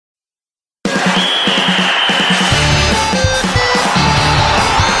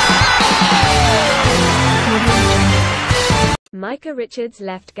Micah Richards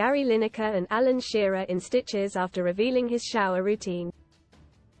left Gary Lineker and Alan Shearer in stitches after revealing his shower routine.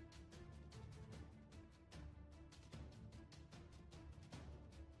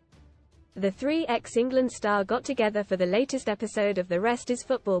 The three ex-England star got together for the latest episode of the Rest is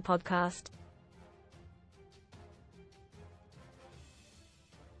Football podcast.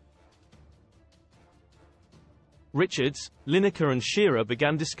 Richards, Lineker and Shearer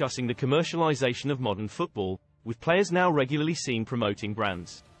began discussing the commercialization of modern football, with players now regularly seen promoting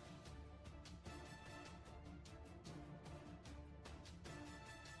brands.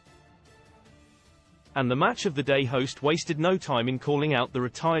 And the Match of the Day host wasted no time in calling out the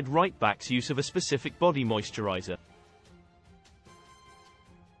retired right-back's use of a specific body moisturizer.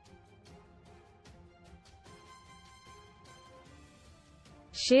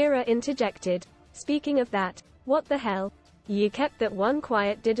 Shearer interjected, "Speaking of that, what the hell? You kept that one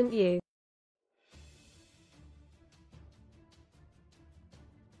quiet, didn't you?"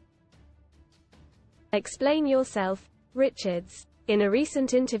 "Explain yourself, Richards." In a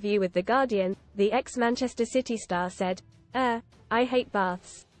recent interview with The Guardian, the ex-Manchester City star said, I hate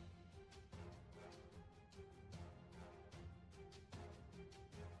baths.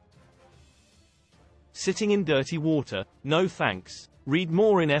 Sitting in dirty water? No thanks. Read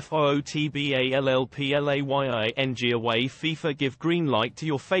more in FOOTBALLPLAYING away. FIFA give green light to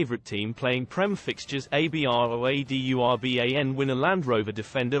your favorite team playing Prem fixtures. ABROADURBAN win a Land Rover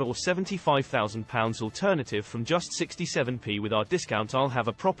Defender or £75,000 alternative from just 67p with our discount. I'll have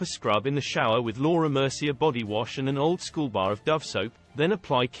a proper scrub in the shower with Laura Mercier body wash and an old school bar of Dove soap, then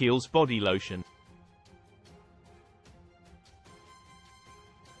apply Kiehl's body lotion.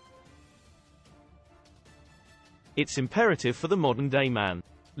 It's imperative for the modern-day man.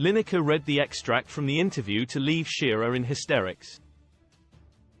 Lineker read the extract from the interview to leave Shearer in hysterics.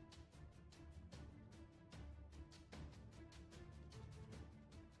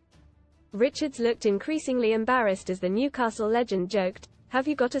 Richards looked increasingly embarrassed as the Newcastle legend joked, "Have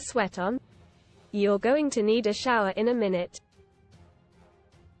you got a sweat on? You're going to need a shower in a minute."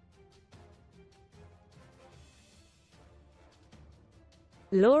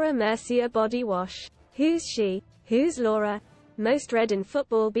 Laura Mercier body wash. Who's she? Who's Laura? Most read in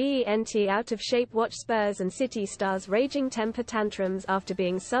Football BENT. Out of shape. Watch Spurs and City stars raging temper tantrums after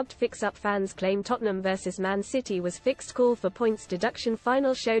being subbed. Fix-up fans claim Tottenham vs Man City was fixed. Call for points deduction.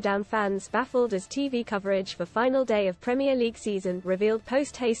 Final showdown. Fans baffled as TV coverage for final day of Premier League season revealed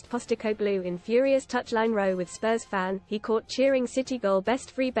post-haste. Postecoglou in furious touchline row with Spurs fan he caught cheering City goal.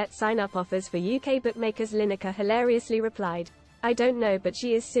 Best free bet sign-up offers for UK bookmakers. Lineker hilariously replied, "I don't know, but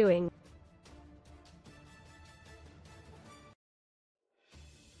she is suing."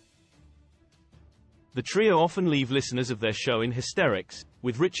 The trio often leave listeners of their show in hysterics,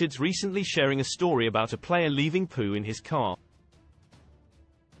 with Richards recently sharing a story about a player leaving poo in his car.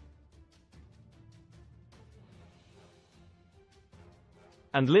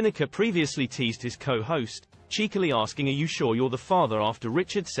 And Lineker previously teased his co-host, cheekily asking, "Are you sure you're the father?" after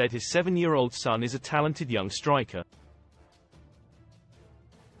Richards said his 7-year-old son is a talented young striker.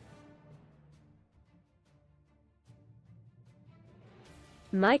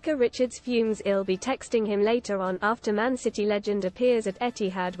 Micah Richards fumes. I'll be texting him later on after Man City legend appears at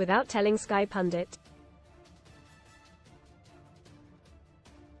Etihad without telling Sky pundit.